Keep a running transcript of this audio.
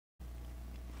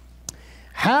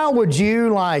How would you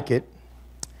like it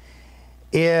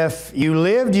if you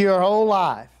lived your whole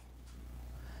life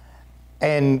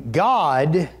and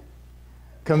God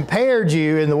compared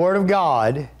you in the Word of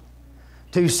God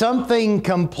to something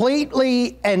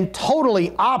completely and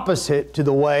totally opposite to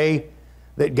the way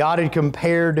that God had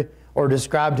compared or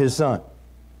described His Son?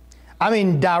 I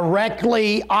mean,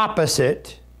 directly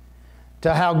opposite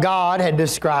to how God had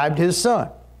described His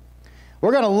Son.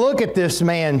 We're going to look at this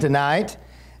man tonight,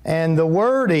 and the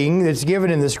wording that's given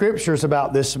in the Scriptures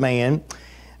about this man,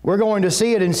 we're going to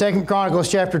see it in 2 Chronicles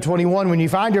chapter 21. When you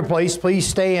find your place, please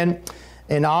stand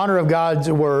in honor of God's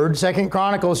Word. 2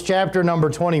 Chronicles chapter number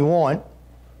 21.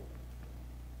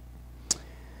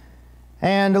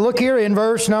 And look here in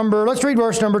let's read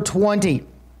verse number 20.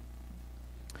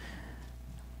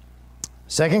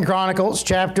 2 Chronicles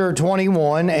chapter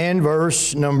 21 and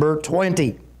verse number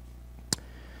 20.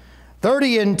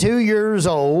 32 years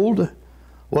old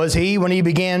was he when he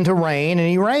began to reign, and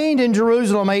he reigned in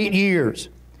Jerusalem 8 years,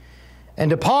 and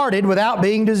departed without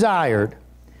being desired.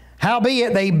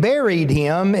 Howbeit they buried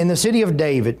him in the city of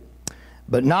David,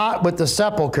 but not with the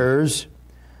sepulchres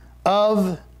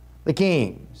of the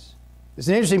kings. It's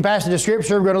an interesting passage of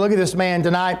Scripture. We're going to look at this man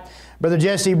tonight. Brother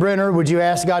Jesse Brenner, would you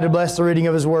ask God to bless the reading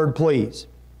of His Word, please?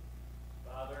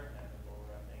 Father in heaven, Lord,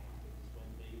 I thank you for this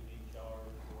Wednesday evening charge.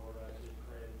 Lord, I just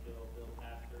pray that you'll fill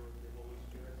Pastor with your Holy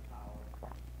Spirit's power.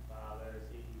 Father, as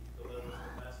he delivers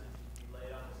the message that you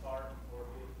laid on his heart, Lord,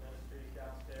 we as ministries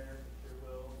downstairs, that your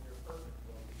will, your perfect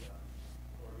will be done.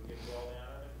 Lord, we give you all the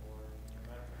honor and glory.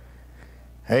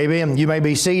 Amen. Amen. You may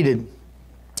be seated.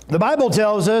 The Bible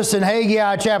tells us in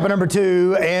Haggai chapter number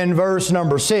 2 and verse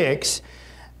number 6,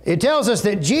 it tells us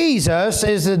that Jesus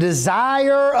is the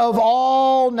desire of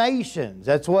all nations.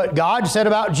 That's what God said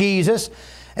about Jesus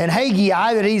and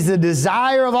Haggai, that He's the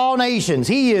desire of all nations.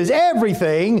 He is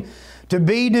everything to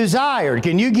be desired.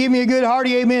 Can you give me a good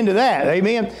hearty amen to that?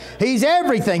 Amen. He's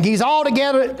everything. He's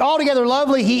altogether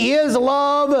lovely. He is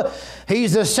love.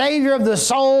 He's the Savior of the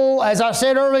soul. As I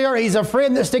said earlier, He's a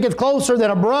friend that sticketh closer than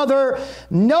a brother.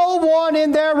 No one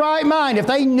in their right mind, if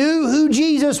they knew who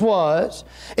Jesus was,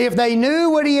 if they knew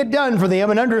what He had done for them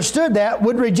and understood that,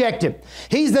 would reject Him.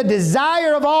 He's the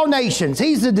desire of all nations.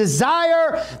 He's the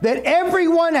desire that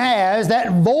everyone has,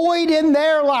 that void in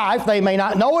their life. They may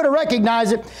not know it or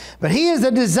recognize it, but He is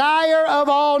the desire of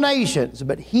all nations.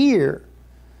 But here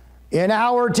in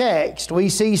our text, we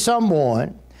see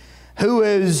someone who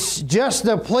is just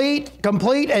the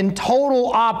complete and total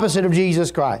opposite of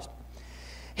Jesus Christ.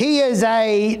 He is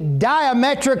a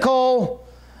diametrical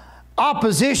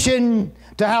opposition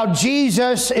to how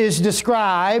Jesus is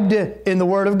described in the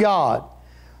Word of God.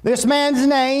 This man's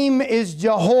name is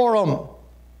Jehoram.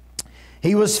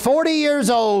 He was 40 years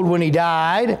old when he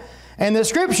died, and the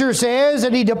Scripture says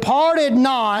that he departed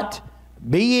not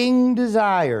being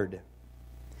desired.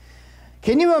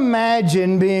 Can you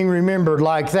imagine being remembered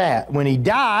like that? When he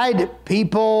died,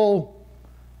 people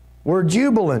were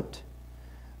jubilant.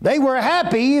 They were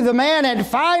happy the man had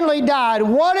finally died.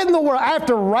 What in the world?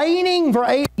 After reigning for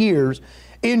 8 years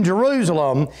in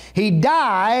Jerusalem, he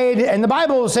died, and the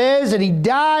Bible says that he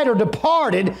died or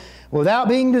departed without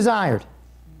being desired.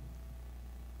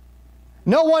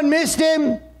 No one missed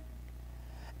him.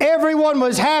 Everyone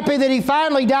was happy that he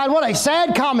finally died. What a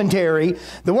sad commentary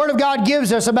the Word of God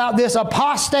gives us about this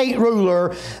apostate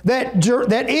ruler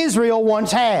that Israel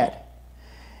once had.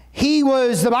 He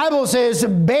was, the Bible says,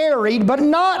 buried, but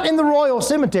not in the royal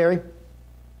cemetery.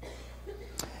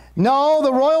 No,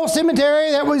 the royal cemetery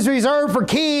that was reserved for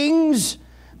kings,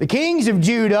 the kings of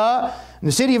Judah,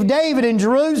 the city of David in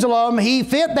Jerusalem, he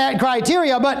fit that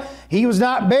criteria, but he was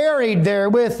not buried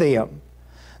there with them.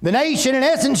 The nation, in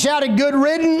essence, shouted, "Good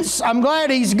riddance. I'm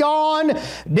glad he's gone.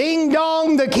 Ding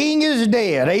dong, the king is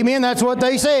dead." Amen. That's what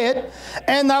they said.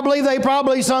 And I believe they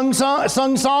probably sung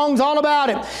songs all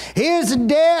about it. His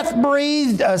death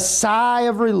breathed a sigh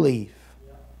of relief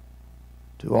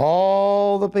to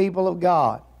all the people of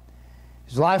God.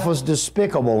 His life was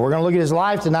despicable. We're going to look at his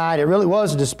life tonight. It really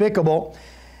was despicable.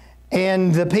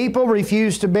 And the people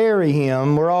refused to bury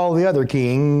him where all the other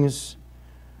kings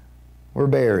were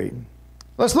buried.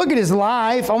 Let's look at his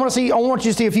life. I want you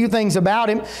to see a few things about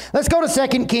him. Let's go to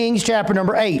 2 Kings chapter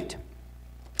number 8.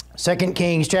 2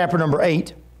 Kings chapter number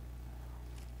 8.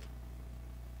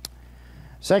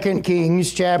 2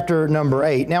 Kings chapter number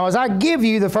 8. Now, as I give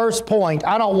you the first point,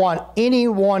 I don't want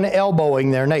anyone elbowing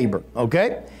their neighbor,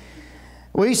 okay?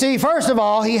 We see, first of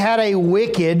all, he had a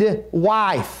wicked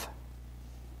wife.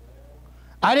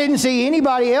 I didn't see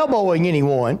anybody elbowing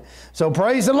anyone, so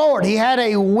praise the Lord. He had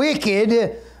a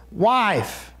wicked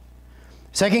wife.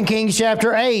 2 Kings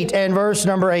chapter 8 and verse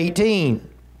number 18.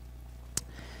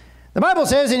 The Bible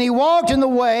says, and he walked in the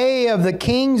way of the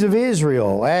kings of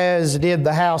Israel, as did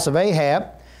the house of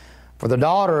Ahab, for the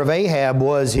daughter of Ahab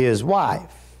was his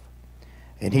wife.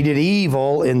 And he did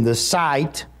evil in the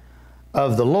sight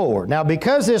of the Lord. Now,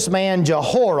 because this man,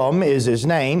 Jehoram is his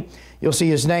name, you'll see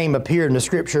his name appear in the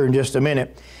Scripture in just a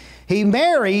minute. He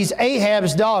marries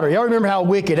Ahab's daughter. Y'all remember how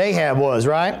wicked Ahab was,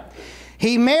 right?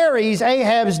 He marries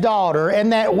Ahab's daughter,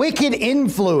 and that wicked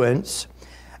influence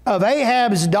of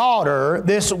Ahab's daughter,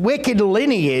 this wicked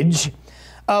lineage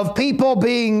of people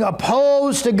being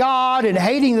opposed to God and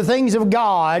hating the things of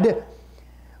God,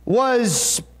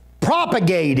 was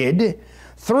propagated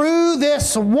through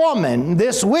this woman,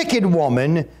 this wicked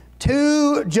woman,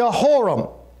 to Jehoram.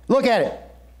 Look at it.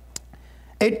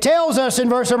 It tells us in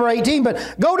verse number 18,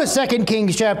 but go to 2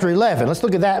 Kings chapter 11. Let's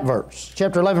look at that verse.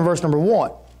 Chapter 11, verse number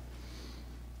 1.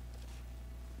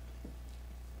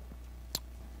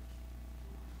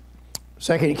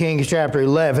 Second Kings chapter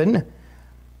 11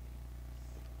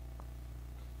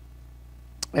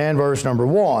 and verse number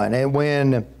 1. And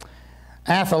when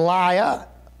Athaliah,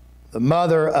 the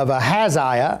mother of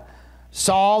Ahaziah,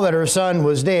 saw that her son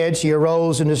was dead, she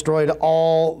arose and destroyed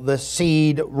all the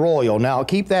seed royal. Now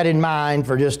keep that in mind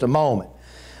for just a moment.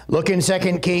 Look in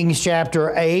 2 Kings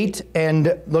chapter 8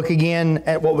 and look again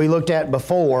at what we looked at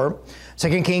before.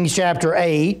 2 Kings chapter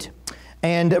 8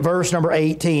 and verse number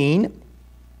 18.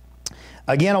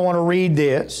 Again, I want to read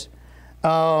this.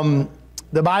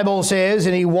 The Bible says,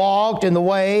 and he walked in the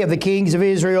way of the kings of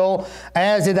Israel,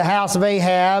 as did the house of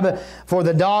Ahab, for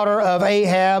the daughter of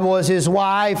Ahab was his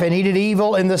wife, and he did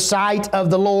evil in the sight of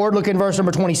the Lord. Look in verse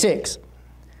number 26.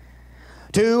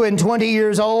 22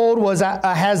 years old was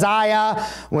Ahaziah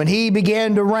when he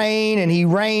began to reign, and he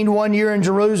reigned 1 year in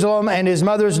Jerusalem, and his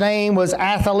mother's name was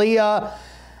Athaliah,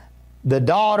 the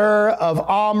daughter of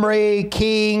Omri,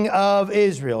 king of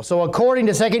Israel. So according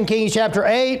to 2 Kings chapter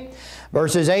 8,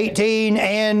 verses 18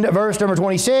 and verse number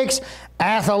 26,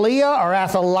 Athaliah or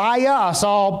Athaliah, I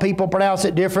saw people pronounce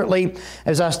it differently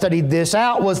as I studied this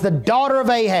out, was the daughter of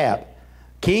Ahab,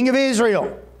 king of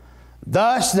Israel,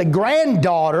 thus the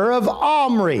granddaughter of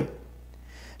Omri.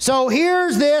 So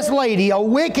here's this lady, a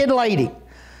wicked lady.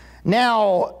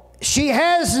 Now, she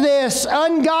has this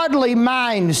ungodly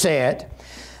mindset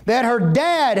that her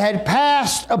dad had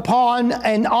passed upon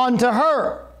and onto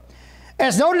her.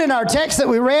 As noted in our text that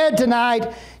we read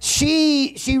tonight,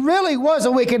 she really was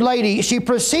a wicked lady. She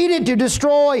proceeded to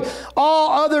destroy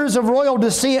all others of royal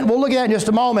descent, we'll look at that in just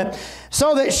a moment,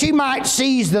 so that she might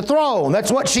seize the throne.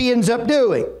 That's what she ends up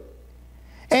doing.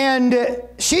 And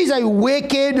she's a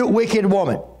wicked, wicked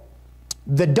woman.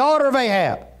 The daughter of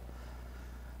Ahab.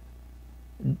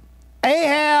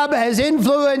 Ahab has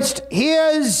influenced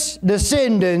his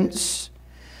descendants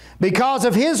because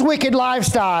of his wicked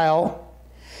lifestyle.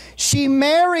 She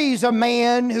marries a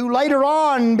man who later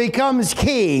on becomes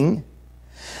king.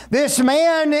 This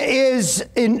man is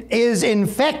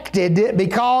infected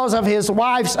because of his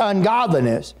wife's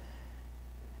ungodliness.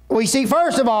 We see,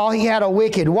 first of all, he had a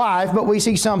wicked wife, but we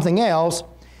see something else.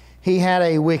 He had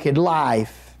a wicked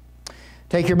life.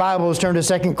 Take your Bibles, turn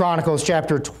to 2 Chronicles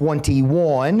chapter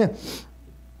 21.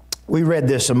 We read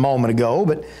this a moment ago,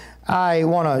 but I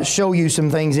want to show you some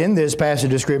things in this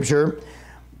passage of Scripture.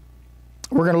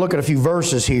 We're going to look at a few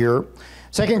verses here.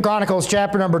 2 Chronicles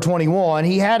chapter number 21.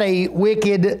 He had a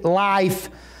wicked life.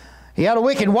 He had a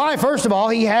wicked wife. First of all,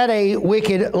 he had a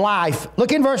wicked life.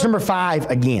 Look in verse number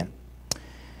 5 again.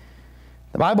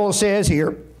 The Bible says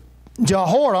here,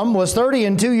 Jehoram was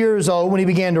 32 years old when he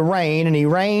began to reign, and he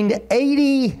reigned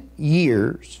 80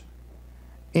 years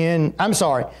Jehoram,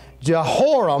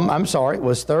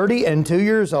 was 32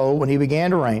 years old when he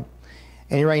began to reign,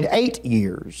 and he reigned 8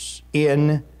 years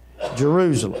in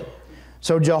Jerusalem.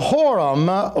 So Jehoram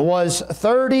was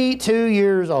 32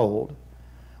 years old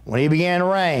when he began to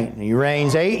reign. He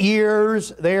reigns 8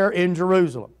 years there in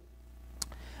Jerusalem.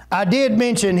 I did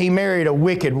mention he married a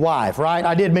wicked wife, right?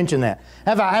 I did mention that.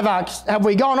 Have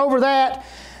we gone over that?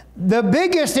 The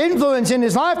biggest influence in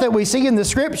his life that we see in the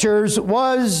Scriptures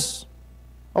was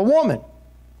a woman.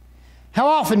 How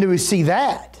often do we see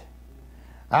that?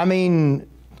 I mean,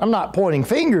 I'm not pointing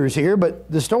fingers here,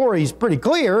 but the story's pretty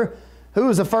clear. Who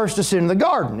was the first to sin in the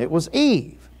garden? It was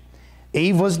Eve.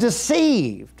 Eve was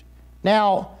deceived.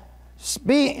 Now,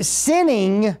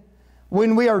 sinning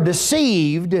when we are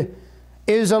deceived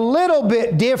is a little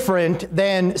bit different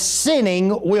than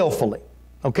sinning willfully.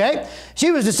 Okay?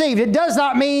 She was deceived. It does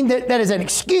not mean that that is an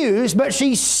excuse, but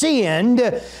she sinned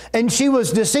and she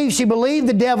was deceived. She believed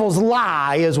the devil's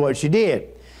lie is what she did.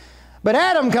 But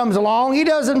Adam comes along. He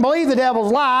doesn't believe the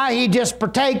devil's lie. He just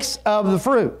partakes of the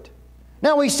fruit.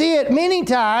 Now we see it many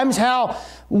times how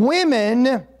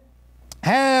women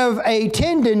have a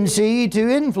tendency to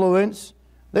influence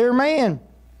their man.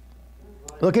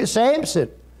 Look at Samson.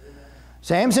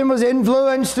 Samson was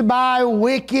influenced by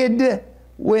wicked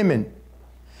women.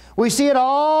 We see it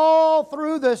all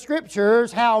through the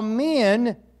Scriptures how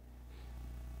men,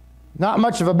 not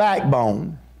much of a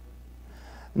backbone,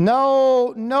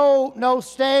 no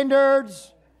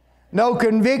standards, no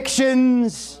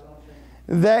convictions.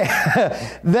 They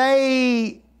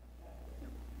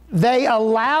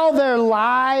allow their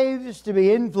lives to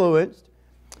be influenced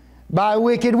by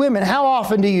wicked women. How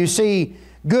often do you see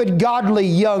good, godly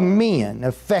young men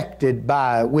affected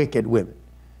by wicked women?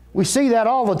 We see that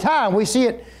all the time. We see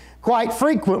it quite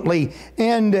frequently.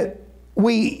 And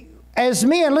we, as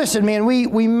men, listen, men, we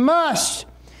must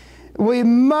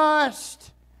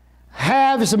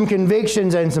have some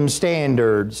convictions and some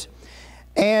standards.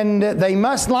 And they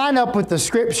must line up with the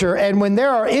Scripture. And when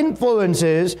there are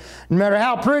influences, no matter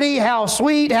how pretty, how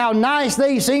sweet, how nice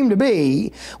they seem to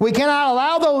be, we cannot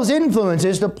allow those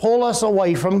influences to pull us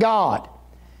away from God.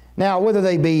 Now, whether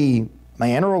they be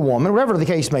man or a woman, whatever the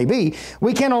case may be,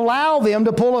 we can allow them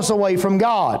to pull us away from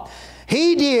God.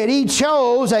 He did. He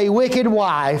chose a wicked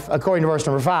wife, according to verse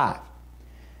number 5.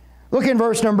 Look in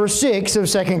verse number 6 of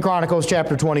 2 Chronicles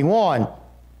chapter 21.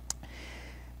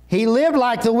 He lived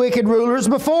like the wicked rulers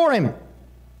before him.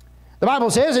 The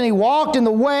Bible says, and he walked in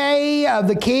the way of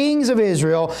the kings of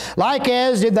Israel, like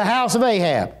as did the house of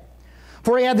Ahab.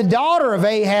 For he had the daughter of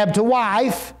Ahab to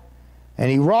wife, and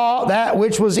he wrought that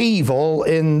which was evil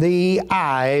in the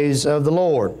eyes of the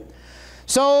Lord.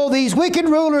 So these wicked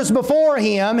rulers before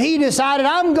him, he decided,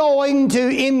 I'm going to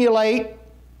emulate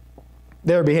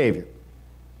their behavior.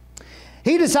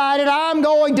 He decided, I'm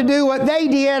going to do what they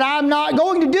did. I'm not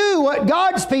going to do what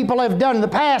God's people have done in the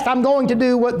past. I'm going to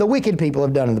do what the wicked people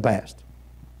have done in the past.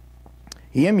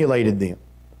 He emulated them.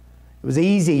 It was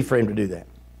easy for him to do that.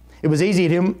 It was easy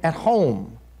for him at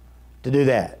home to do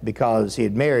that because he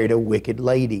had married a wicked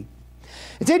lady.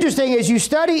 It's interesting, as you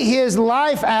study his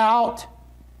life out,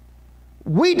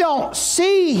 we don't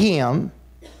see him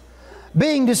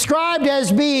being described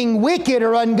as being wicked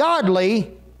or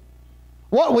ungodly.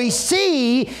 What we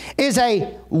see is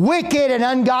a wicked and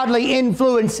ungodly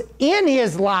influence in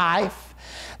his life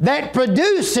that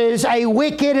produces a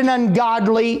wicked and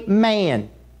ungodly man.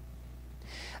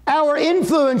 Our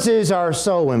influences are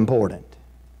so important.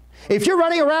 If you're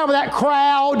running around with that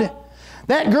crowd,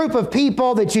 that group of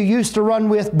people that you used to run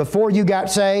with before you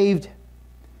got saved,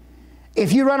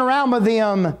 if you run around with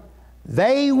them,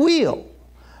 they will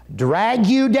drag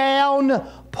you down,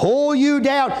 pull you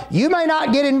down. You may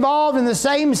not get involved in the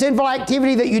same sinful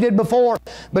activity that you did before,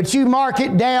 but you mark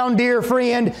it down, dear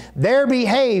friend, their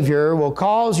behavior will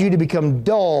cause you to become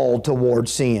dull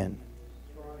towards sin.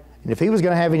 And if he was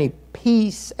going to have any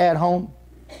peace at home,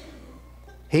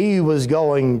 he was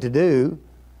going to do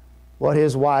what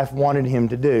his wife wanted him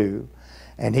to do.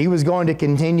 And he was going to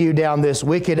continue down this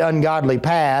wicked, ungodly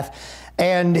path.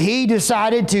 And he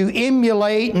decided to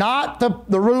emulate not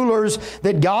the rulers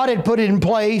that God had put in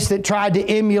place that tried to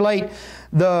emulate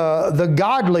the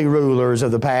godly rulers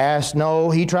of the past. No,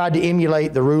 he tried to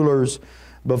emulate the rulers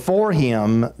before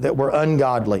him that were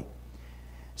ungodly.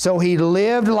 So he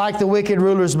lived like the wicked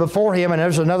rulers before him. And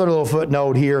there's another little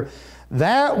footnote here.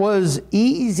 That was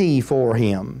easy for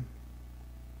him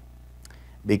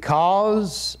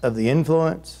because of the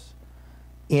influence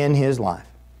in his life.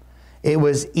 It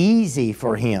was easy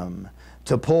for him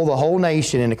to pull the whole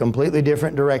nation in a completely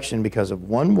different direction because of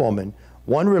one woman,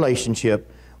 one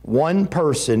relationship, one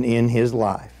person in his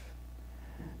life.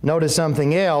 Notice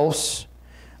something else.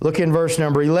 Look in verse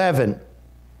number 11.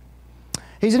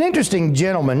 He's an interesting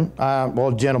gentleman.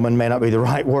 Well, gentleman may not be the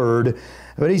right word,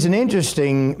 but he's an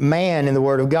interesting man in the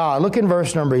Word of God. Look in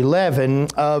verse number 11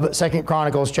 of 2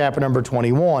 Chronicles chapter number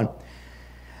 21.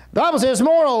 The Bible says,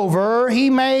 moreover, he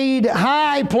made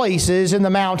high places in the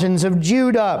mountains of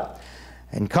Judah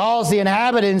and caused the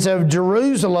inhabitants of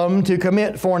Jerusalem to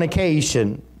commit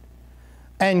fornication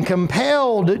and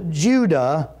compelled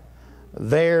Judah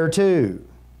thereto.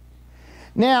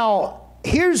 Now,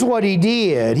 here's what he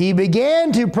did. He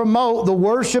began to promote the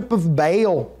worship of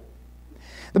Baal.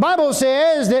 The Bible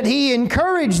says that he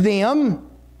encouraged them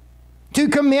to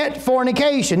commit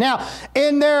fornication. Now,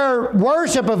 in their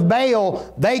worship of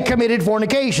Baal, they committed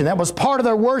fornication. That was part of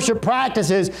their worship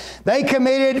practices. They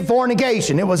committed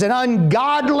fornication. It was an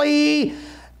ungodly,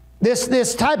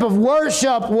 this type of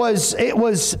worship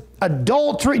was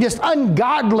adultery, just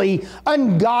ungodly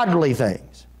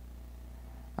things.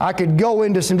 I could go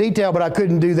into some detail, but I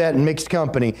couldn't do that in mixed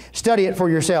company. Study it for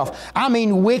yourself. I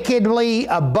mean wickedly,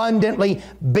 abundantly,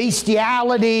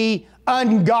 bestiality,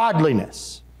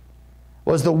 ungodliness.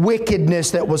 was the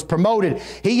wickedness that was promoted.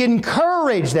 He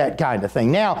encouraged that kind of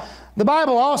thing. Now, the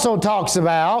Bible also talks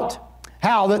about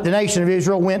how that the nation of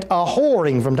Israel went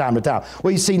a-whoring from time to time.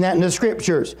 We've seen that in the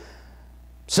Scriptures.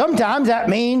 Sometimes that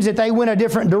means that they went a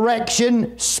different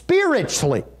direction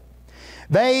spiritually.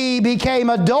 They became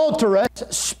adulterous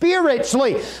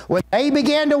spiritually. When they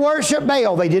began to worship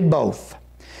Baal, they did both.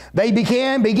 They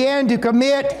began to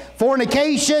commit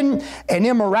fornication and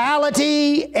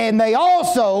immorality, and they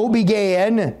also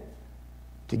began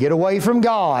to get away from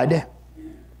God,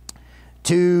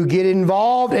 to get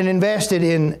involved and invested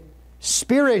in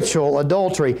spiritual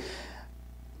adultery.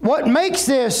 What makes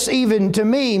this, even to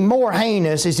me, more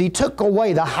heinous is he took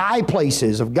away the high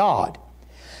places of God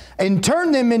and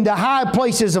turned them into high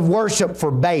places of worship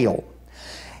for Baal.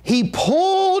 He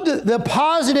pulled the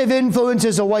positive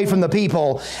influences away from the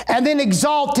people and then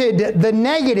exalted the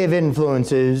negative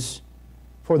influences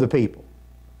for the people.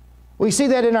 We see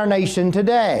that in our nation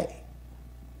today.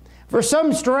 For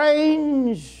some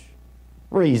strange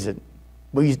reason,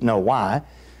 we know why,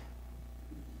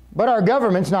 but our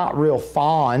government's not real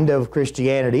fond of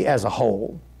Christianity as a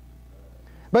whole.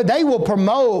 But they will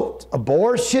promote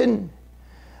abortion.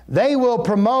 They will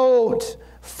promote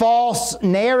false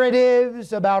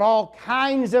narratives about all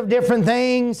kinds of different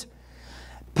things.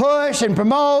 Push and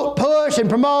promote, push and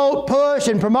promote, push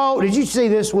and promote. Did you see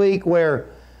this week where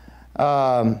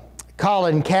Colin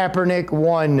Kaepernick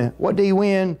won, what did he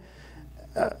win?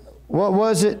 What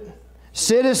was it?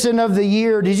 Citizen of the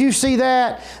Year. Did you see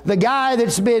that? The guy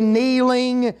that's been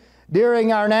kneeling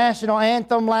during our national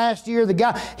anthem last year, the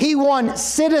guy, he won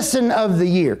Citizen of the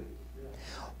Year.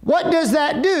 What does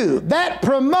that do? That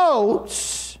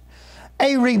promotes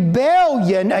a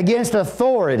rebellion against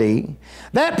authority.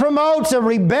 That promotes a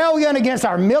rebellion against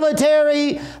our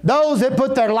military, those that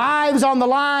put their lives on the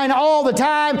line all the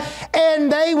time, and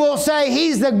they will say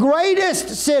he's the greatest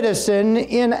citizen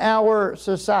in our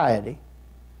society.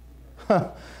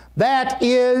 That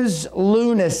is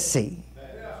lunacy.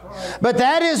 But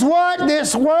that is what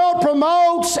this world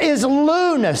promotes, is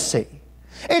lunacy.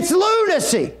 It's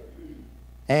lunacy.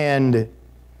 And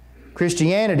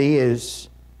Christianity is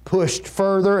pushed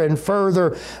further and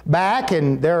further back,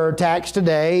 and there are attacks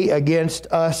today against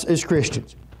us as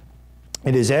Christians.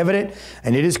 It is evident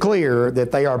and it is clear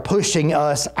that they are pushing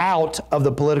us out of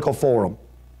the political forum.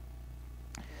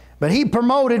 But he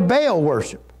promoted Baal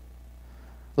worship.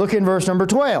 Look in verse number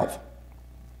 12.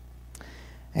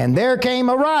 And there came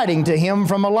a writing to him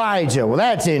from Elijah. Well,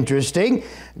 that's interesting.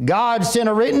 God sent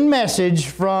a written message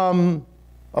from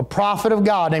a prophet of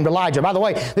God named Elijah. By the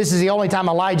way, this is the only time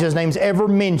Elijah's name's ever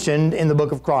mentioned in the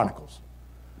book of Chronicles.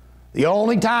 The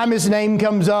only time his name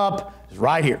comes up is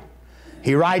right here.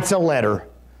 He writes a letter.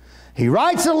 He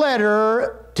writes a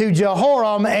letter to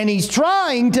Jehoram, and he's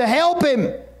trying to help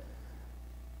him.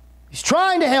 He's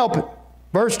trying to help him.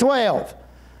 Verse 12.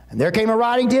 And there came a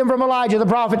writing to him from Elijah the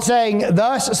prophet, saying,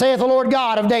 Thus saith the Lord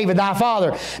God of David thy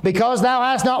father, because thou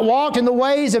hast not walked in the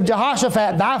ways of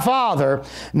Jehoshaphat thy father,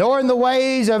 nor in the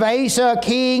ways of Asa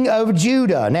king of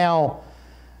Judah. Now,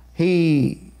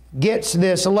 he gets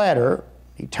this letter.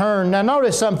 He turned. Now,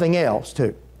 notice something else,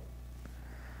 too.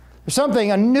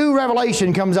 A new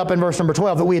revelation comes up in verse number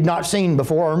 12 that we had not seen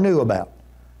before or knew about.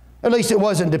 At least it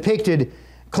wasn't depicted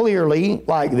clearly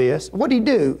like this. What did he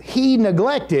do? He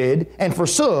neglected and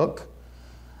forsook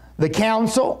the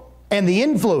counsel and the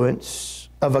influence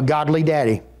of a godly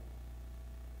daddy.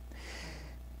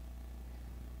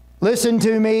 Listen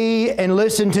to me, and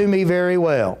listen to me very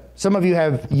well. Some of you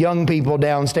have young people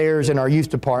downstairs in our youth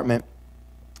department.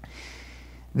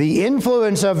 The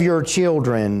influence of your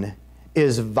children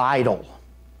is vital.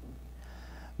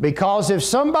 Because if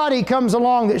somebody comes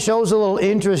along that shows a little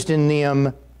interest in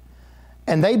them,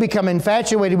 and they become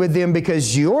infatuated with them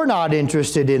because you're not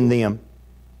interested in them,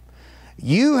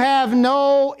 you have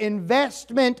no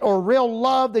investment or real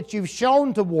love that you've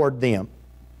shown toward them,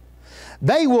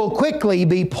 they will quickly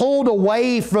be pulled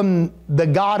away from the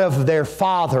God of their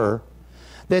father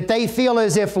that they feel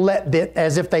as if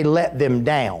they let them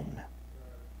down.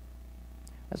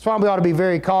 That's why we ought to be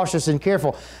very cautious and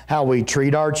careful how we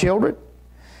treat our children,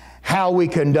 how we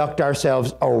conduct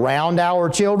ourselves around our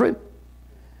children.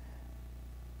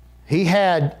 He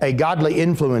had a godly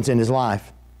influence in his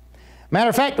life. Matter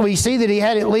of fact, we see that he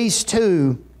had at least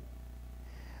two.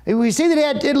 We see that he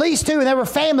had at least two, and they were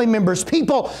family members,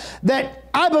 people that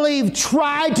I believe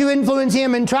tried to influence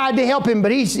him and tried to help him.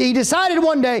 But he decided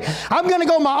one day, I'm going to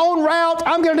go my own route.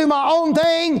 I'm going to do my own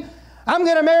thing. I'm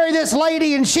going to marry this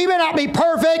lady, and she may not be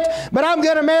perfect, but I'm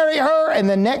going to marry her. And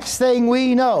the next thing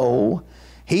we know,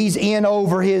 he's in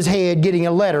over his head getting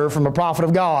a letter from a prophet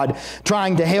of God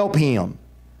trying to help him,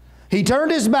 He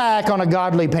turned his back on a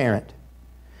godly parent.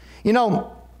 You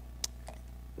know,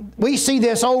 we see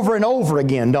this over and over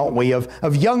again, don't we,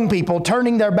 of young people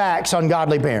turning their backs on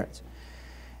godly parents.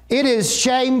 It is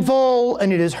shameful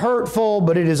and it is hurtful,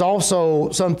 but it is also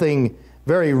something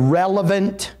very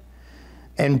relevant.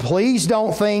 And please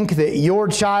don't think that your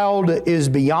child is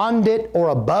beyond it or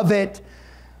above it.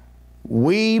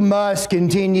 We must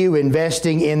continue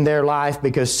investing in their life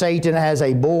because Satan has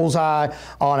a bullseye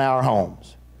on our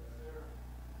homes.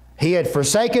 He had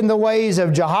forsaken the ways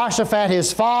of Jehoshaphat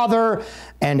his father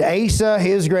and Asa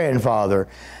his grandfather.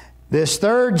 This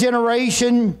third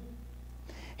generation,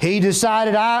 he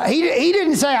decided, he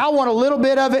didn't say, I want a little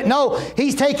bit of it. No,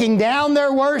 he's taking down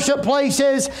their worship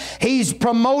places. He's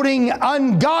promoting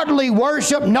ungodly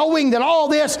worship, knowing that all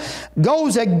this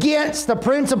goes against the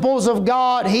principles of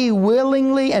God. He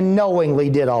willingly and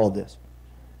knowingly did all of this.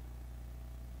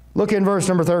 Look in verse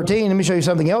number 13. Let me show you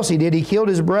something else he did. He killed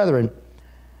his brethren.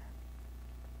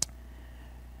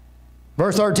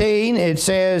 Verse 13, it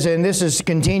says, and this is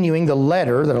continuing the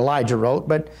letter that Elijah wrote,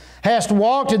 but hast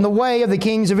walked in the way of the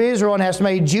kings of Israel, and hast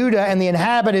made Judah and the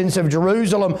inhabitants of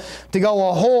Jerusalem to go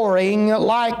a-whoring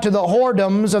like to the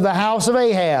whoredoms of the house of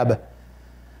Ahab.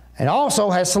 And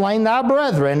also hast slain thy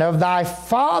brethren of thy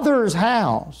father's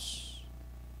house,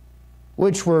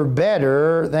 which were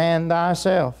better than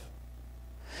thyself.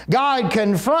 God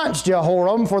confronts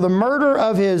Jehoram for the murder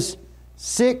of his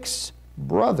 6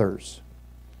 brothers,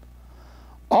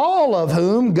 all of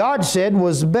whom God said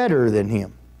was better than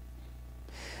him.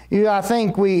 You know, I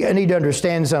think we need to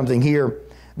understand something here.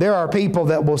 There are people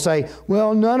that will say,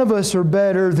 well, none of us are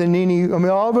better than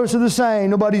all of us are the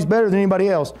same. Nobody's better than anybody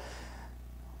else.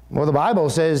 Well, the Bible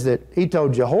says that he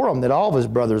told Jehoram that all of his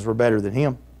brothers were better than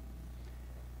him.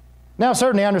 Now,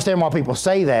 certainly I understand why people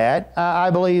say that. I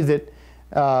believe that,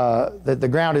 that the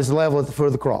ground is level at the foot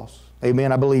of the cross.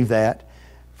 Amen, I believe that.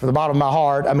 From the bottom of my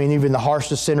heart, I mean, even the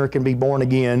harshest sinner can be born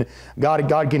again.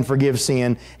 God can forgive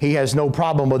sin. He has no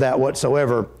problem with that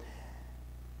whatsoever.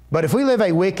 But if we live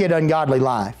a wicked, ungodly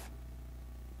life,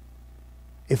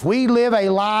 if we live a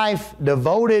life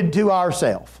devoted to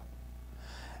ourselves,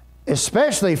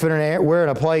 especially if we're in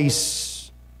a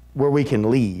place where we can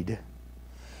lead,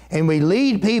 and we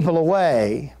lead people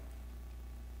away,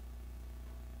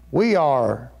 we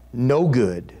are no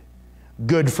good,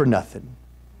 good for nothing.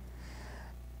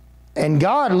 And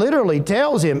God literally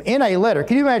tells him in a letter.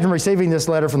 Can you imagine receiving this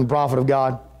letter from the prophet of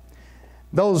God?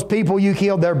 Those people you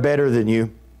killed, they're better than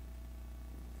you.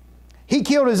 He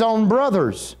killed his own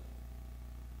brothers,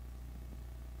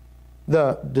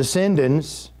 the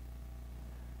descendants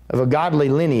of a godly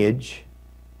lineage.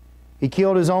 He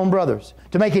killed his own brothers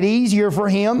to make it easier for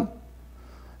him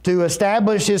to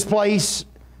establish his place,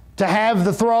 to have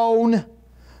the throne,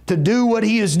 to do what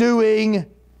he is doing.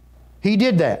 He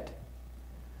did that.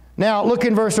 Now, look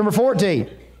in verse number 14.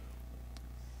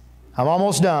 I'm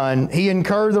almost done. He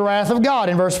incurred the wrath of God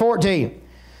in verse 14.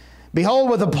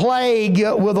 Behold, with a plague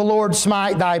will the Lord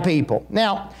smite thy people.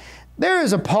 Now, there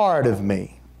is a part of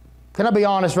me, can I be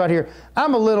honest right here?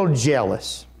 I'm a little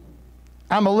jealous.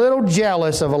 I'm a little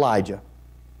jealous of Elijah.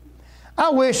 I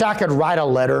wish I could write a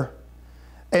letter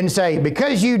and say,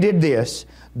 because you did this,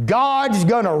 God's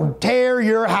going to tear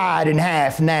your hide in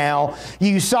half now,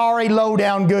 you sorry, low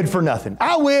down, good for nothing.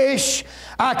 I wish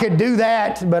I could do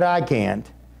that, but I can't.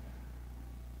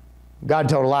 God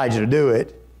told Elijah to do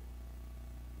it.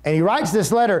 And he writes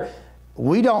this letter.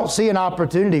 We don't see an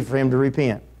opportunity for him to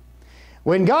repent.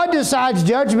 When God decides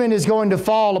judgment is going to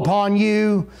fall upon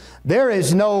you, there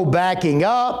is no backing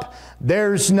up.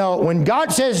 When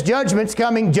God says judgment's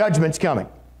coming, judgment's coming.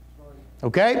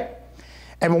 Okay?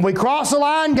 And when we cross the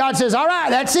line, God says, all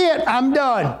right, that's it. I'm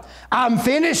done. I'm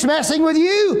finished messing with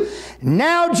you.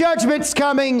 Now judgment's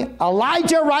coming.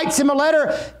 Elijah writes him a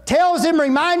letter, tells him,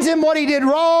 reminds him what he did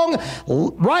wrong,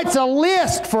 writes a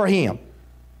list for him.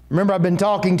 Remember, I've been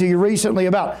talking to you recently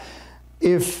about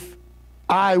if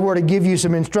I were to give you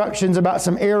some instructions about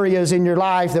some areas in your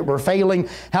life that were failing,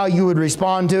 how you would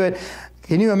respond to it.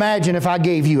 Can you imagine if I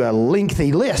gave you a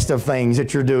lengthy list of things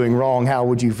that you're doing wrong? How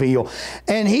would you feel?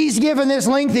 And he's given this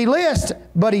lengthy list,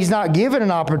 but he's not given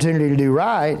an opportunity to do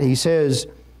right. He says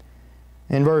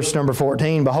in verse number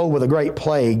 14, behold, with a great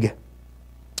plague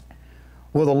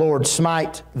will the Lord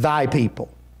smite thy people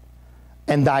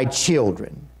and thy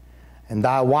children and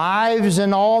thy wives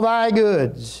and all thy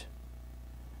goods.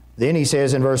 Then he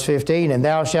says in verse 15, and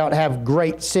thou shalt have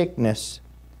great sickness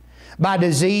by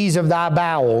disease of thy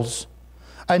bowels,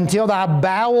 until thy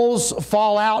bowels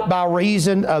fall out by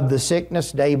reason of the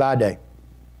sickness day by day.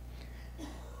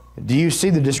 Do you see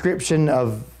the description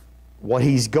of what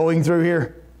he's going through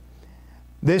here?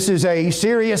 This is a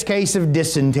serious case of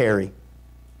dysentery,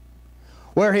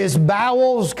 where his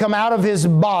bowels come out of his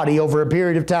body over a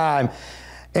period of time.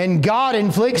 And God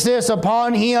inflicts this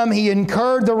upon him. He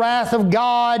incurred the wrath of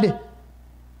God.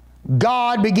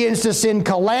 God begins to send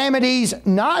calamities,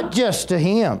 not just to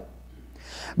him,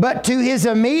 but to his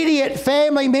immediate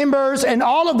family members and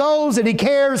all of those that he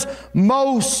cares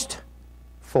most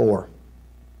for.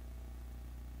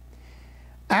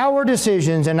 Our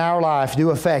decisions in our life do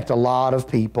affect a lot of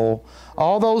people.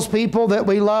 All those people that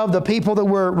we love, the people that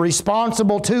we're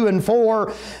responsible to and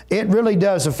for, it really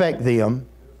does affect them.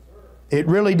 It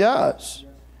really does.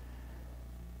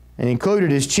 And included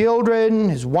his children,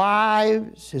 his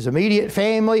wives, his immediate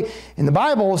family. And the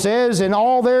Bible says, in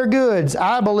all their goods,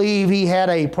 I believe he had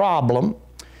a problem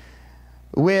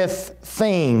with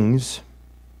things.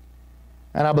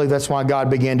 And I believe that's why God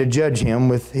began to judge him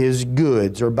with his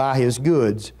goods, or by his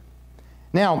goods.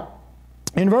 Now,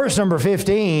 in verse number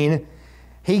 15,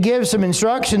 he gives some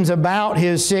instructions about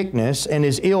his sickness and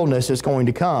his illness that's going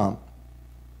to come.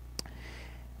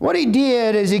 What he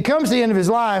did is, he comes to the end of his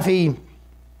life, he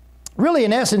really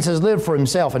in essence has lived for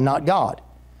himself and not God.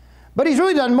 But he's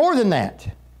really done more than that.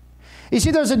 You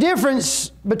see, there's a difference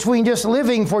between just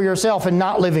living for yourself and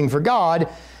not living for God,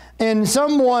 and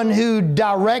someone who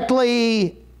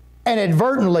directly and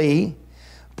inadvertently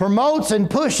promotes and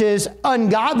pushes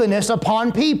ungodliness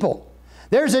upon people.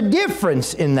 There's a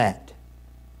difference in that.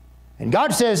 And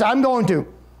God says, I'm going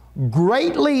to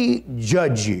greatly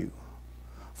judge you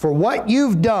for what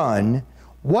you've done,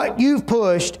 what you've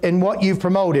pushed, and what you've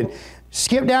promoted.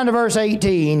 Skip down to verse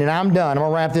 18, and I'm done. I'm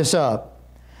going to wrap this up.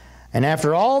 And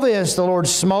after all this, the Lord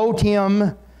smote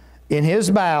him in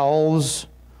his bowels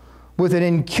with an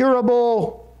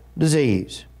incurable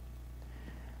disease.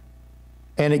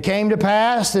 And it came to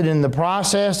pass that in the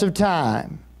process of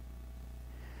time,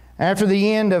 after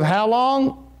the end of how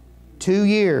long? 2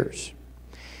 years.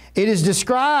 It is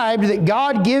described that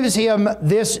God gives him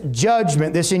this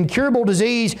judgment, this incurable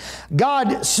disease.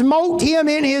 God smote him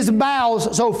in his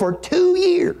bowels. So for 2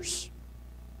 years,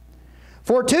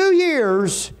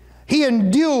 he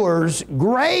endures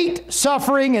great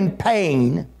suffering and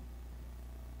pain.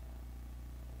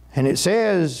 And it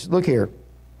says, look here,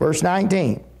 verse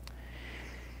 19.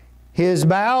 His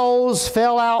bowels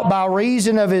fell out by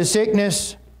reason of his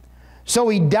sickness, so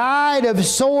he died of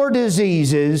sore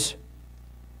diseases,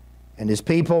 and his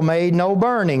people made no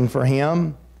burning for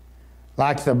him,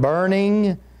 like the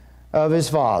burning of his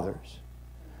fathers.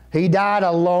 He died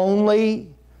a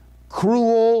lonely,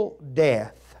 cruel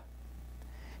death.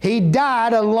 He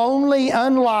died a lonely,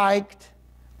 unliked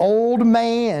old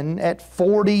man at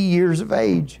 40 years of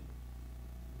age.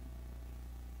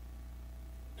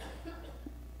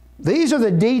 These are the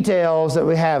details that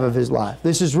we have of his life.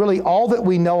 This is really all that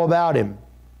we know about him.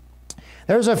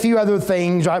 There's a few other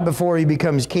things right before he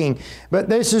becomes king, but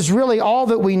this is really all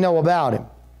that we know about him.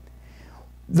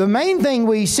 The main thing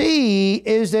we see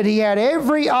is that he had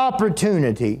every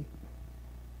opportunity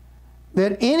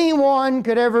that anyone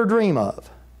could ever dream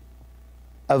of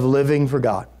living for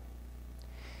God.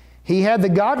 He had the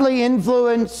godly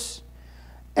influence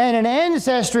and an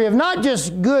ancestry of not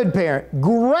just good parents,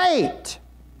 great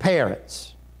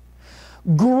parents.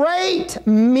 Great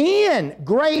men,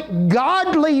 great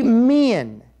godly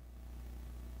men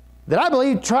that I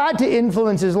believe tried to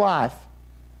influence his life.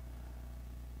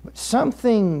 But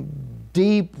something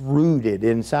deep-rooted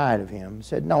inside of him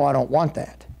said, no, I don't want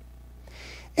that.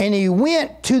 And he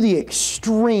went to the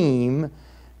extreme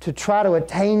to try to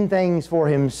attain things for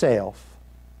himself.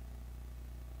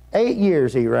 8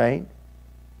 years he reigned.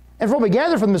 And from what we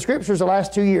gather from the Scriptures, the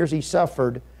last 2 years he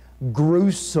suffered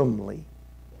gruesomely.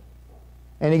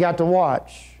 And he got to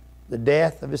watch the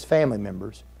death of his family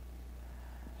members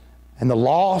and the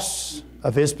loss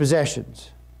of his possessions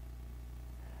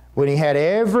when he had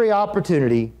every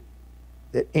opportunity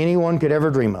that anyone could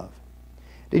ever dream of.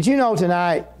 Did you know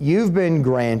tonight you've been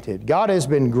granted, God has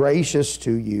been gracious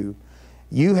to you,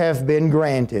 you have been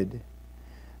granted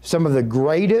some of the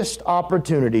greatest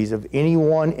opportunities of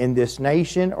anyone in this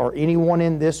nation or anyone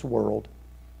in this world.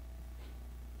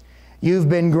 You've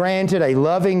been granted a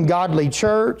loving, godly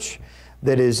church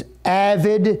that is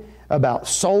avid about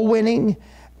soul winning,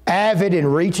 avid in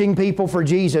reaching people for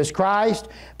Jesus Christ,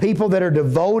 people that are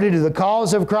devoted to the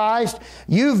cause of Christ.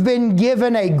 You've been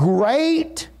given a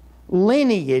great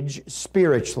lineage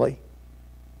spiritually.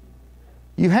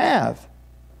 You have.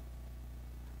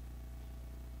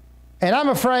 And I'm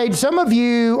afraid some of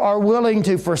you are willing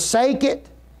to forsake it.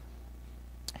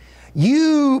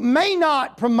 You may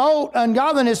not promote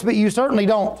ungodliness, but you certainly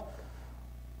don't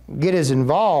get as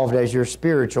involved as your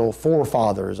spiritual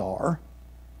forefathers are.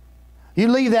 You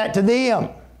leave that to them.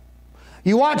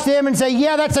 You watch them and say,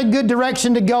 yeah, that's a good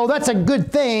direction to go. That's a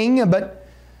good thing, but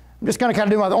I'm just going to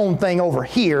kind of do my own thing over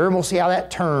here, and we'll see how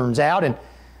that turns out. And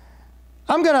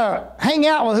I'm going to hang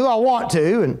out with who I want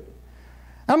to, and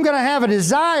I'm going to have a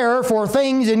desire for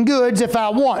things and goods if I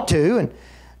want to, and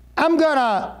I'm going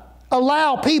to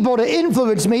allow people to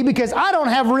influence me because I don't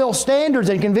have real standards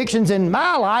and convictions in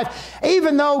my life,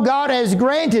 even though God has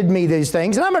granted me these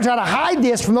things. And I'm going to try to hide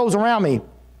this from those around me.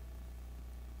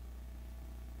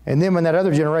 And then when that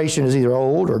other generation is either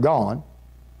old or gone,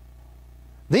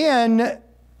 then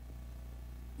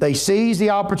they seize the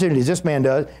opportunities this man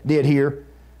did here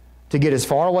to get as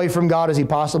far away from God as he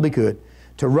possibly could,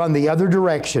 to run the other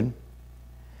direction.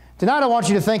 Tonight I want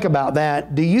you to think about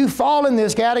that. Do you fall in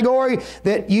this category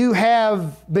that you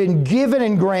have been given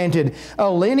and granted a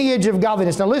lineage of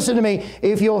godliness? Now listen to me.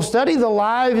 If you'll study the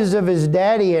lives of his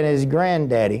daddy and his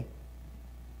granddaddy,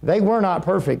 they were not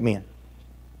perfect men.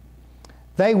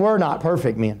 They were not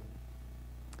perfect men.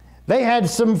 They had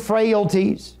some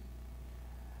frailties,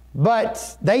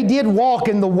 but they did walk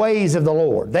in the ways of the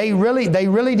Lord. They really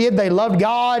did. They loved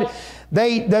God.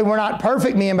 They were not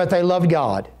perfect men, but they loved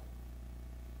God.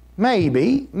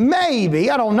 Maybe,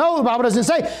 I don't know, the Bible doesn't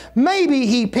say, maybe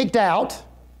he picked out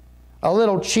a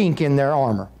little chink in their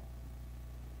armor.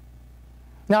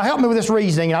 Now help me with this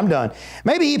reasoning and I'm done.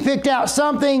 Maybe he picked out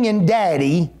something in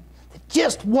Daddy that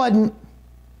just wasn't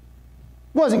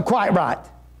quite right.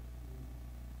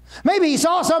 Maybe he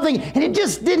saw something and it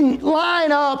just didn't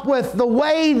line up with the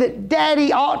way that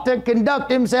Daddy ought to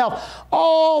conduct himself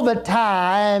all the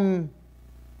time.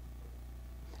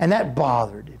 And that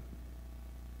bothered him.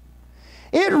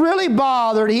 It really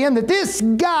bothered him that this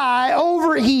guy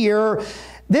over here,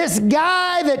 this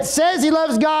guy that says he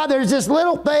loves God, there's this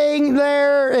little thing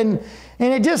there, and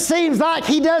it just seems like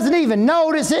he doesn't even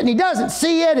notice it, and he doesn't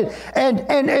see it.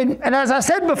 And as I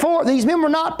said before, these men were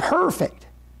not perfect.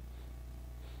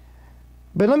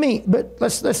 But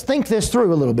let's think this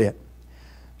through a little bit.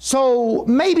 So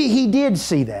maybe he did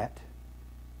see that.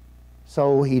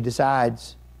 So he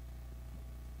decides,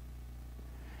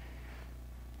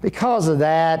 because of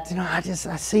that,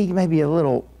 I see maybe a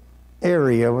little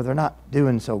area where they're not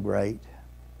doing so great.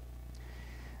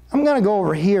 I'm going to go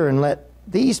over here and let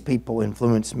these people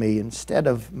influence me instead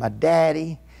of my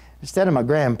daddy, instead of my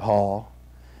grandpa,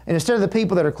 and instead of the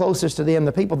people that are closest to them,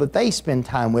 the people that they spend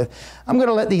time with. I'm going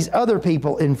to let these other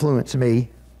people influence me.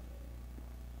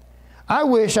 I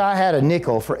wish I had a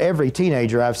nickel for every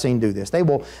teenager I've seen do this. They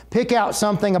will pick out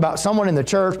something about someone in the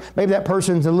church. Maybe that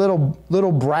person's a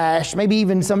little brash, maybe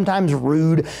even sometimes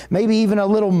rude, maybe even a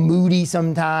little moody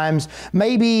sometimes.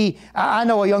 Maybe, I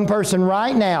know a young person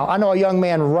right now, I know a young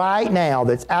man right now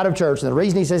that's out of church. And the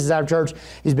reason he says he's out of church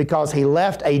is because he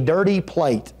left a dirty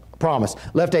plate. Promise.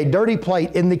 Left a dirty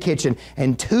plate in the kitchen,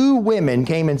 and 2 women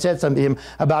came and said something to him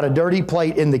about a dirty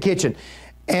plate in the kitchen.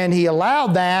 And he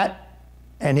allowed that.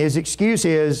 And his excuse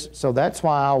is, so that's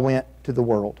why I went to the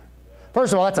world.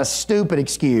 First of all, that's a stupid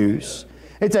excuse.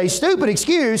 It's a stupid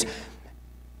excuse,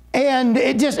 and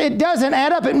it doesn't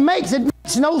add up. It makes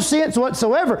no sense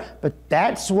whatsoever. But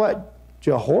that's what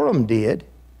Jehoram did,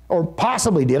 or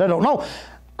possibly did. I don't know.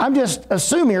 I'm just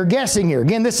assuming or guessing here.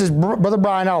 Again, this is Brother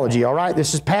Brianology, all right?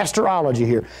 This is pastorology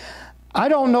here. I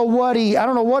don't know what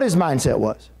his mindset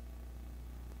was.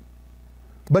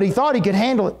 But he thought he could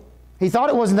handle it. He thought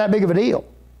it wasn't that big of a deal.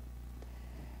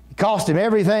 It cost him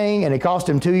everything, and it cost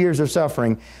him 2 years of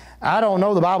suffering. I don't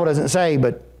know, the Bible doesn't say,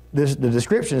 but the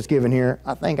description that's given here,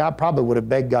 I think I probably would have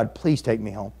begged God, please take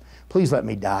me home. Please let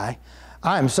me die.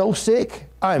 I am so sick.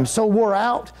 I am so wore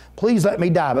out. Please let me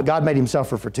die. But God made him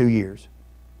suffer for 2 years.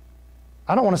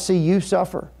 I don't want to see you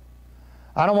suffer.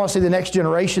 I don't want to see the next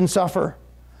generation suffer.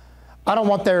 I don't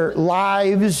want their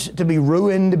lives to be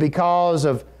ruined because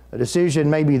of a decision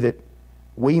maybe that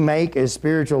we make as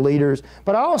spiritual leaders.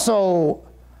 But I also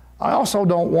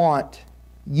don't want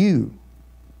you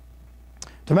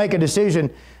to make a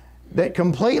decision that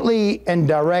completely and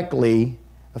directly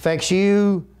affects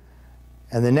you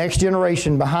and the next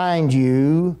generation behind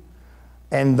you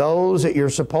and those that you're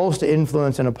supposed to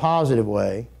influence in a positive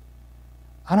way.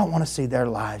 I don't want to see their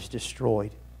lives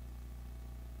destroyed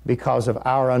because of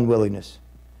our unwillingness.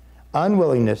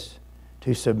 Unwillingness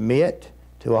to submit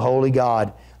to a holy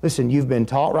God. Listen, you've been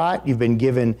taught right. You've been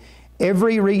given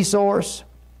every resource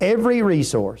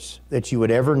that you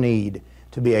would ever need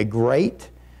to be a great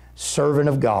servant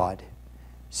of God.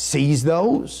 Seize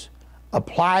those,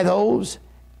 apply those,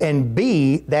 and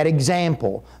be that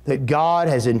example that God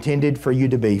has intended for you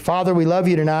to be. Father, we love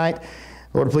you tonight.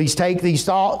 Lord, please take these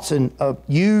thoughts and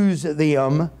use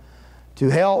them to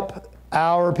help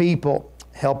our people,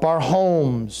 help our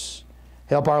homes,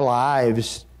 Help our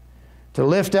lives to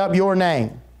lift up your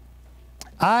name.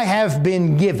 I have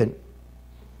been given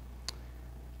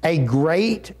a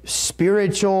great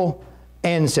spiritual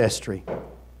ancestry.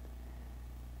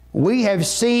 We have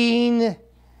seen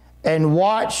and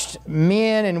watched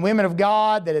men and women of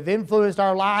God that have influenced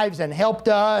our lives and helped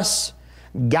us,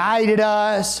 guided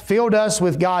us, filled us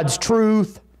with God's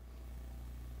truth.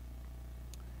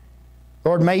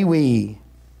 Lord, may we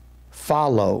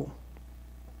follow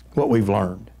what we've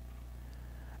learned.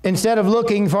 Instead of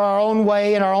looking for our own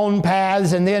way and our own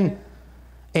paths and then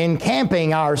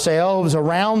encamping ourselves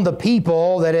around the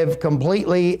people that have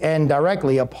completely and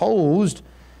directly opposed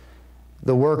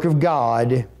the work of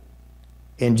God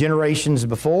in generations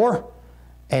before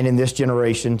and in this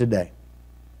generation today.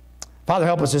 Father,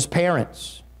 help us as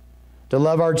parents to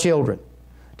love our children,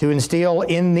 to instill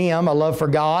in them a love for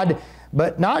God,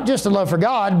 but not just a love for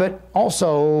God, but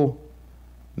also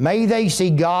may they see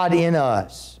God in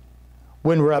us.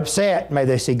 When we're upset, may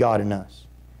they see God in us.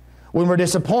 When we're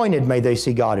disappointed, may they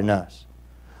see God in us.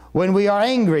 When we are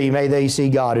angry, may they see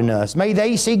God in us. May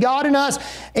they see God in us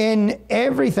in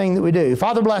everything that we do.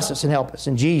 Father, bless us and help us.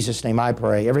 In Jesus' name I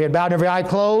pray. Every head bowed and every eye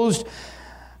closed.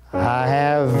 I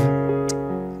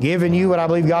have given you what I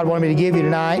believe God wanted me to give you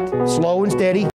tonight. Slow and steady.